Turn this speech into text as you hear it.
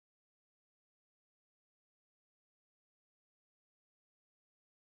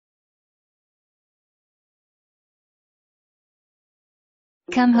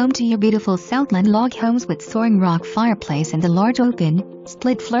Come home to your beautiful Southland Log Homes with soaring rock fireplace and the large open,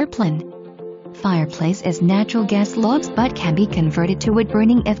 split floorplan. Fireplace is natural gas logs but can be converted to wood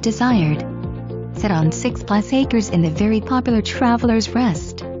burning if desired. Set on 6+ acres in the very popular Traveler's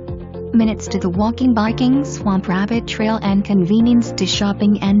Rest. Minutes to the walking, biking, swamp rabbit trail and convenience to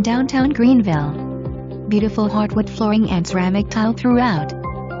shopping and downtown Greenville. Beautiful hardwood flooring and ceramic tile throughout.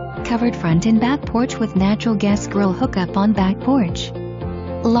 Covered front and back porch with natural gas grill hookup on back porch.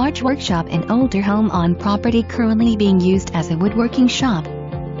 Large workshop and older home on property currently being used as a woodworking shop.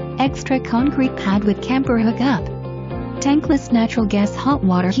 Extra concrete pad with camper hookup. Tankless natural gas hot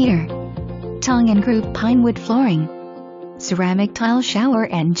water heater. Tongue and groove pine wood flooring. Ceramic tile shower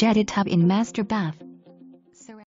and jetted tub in master bath.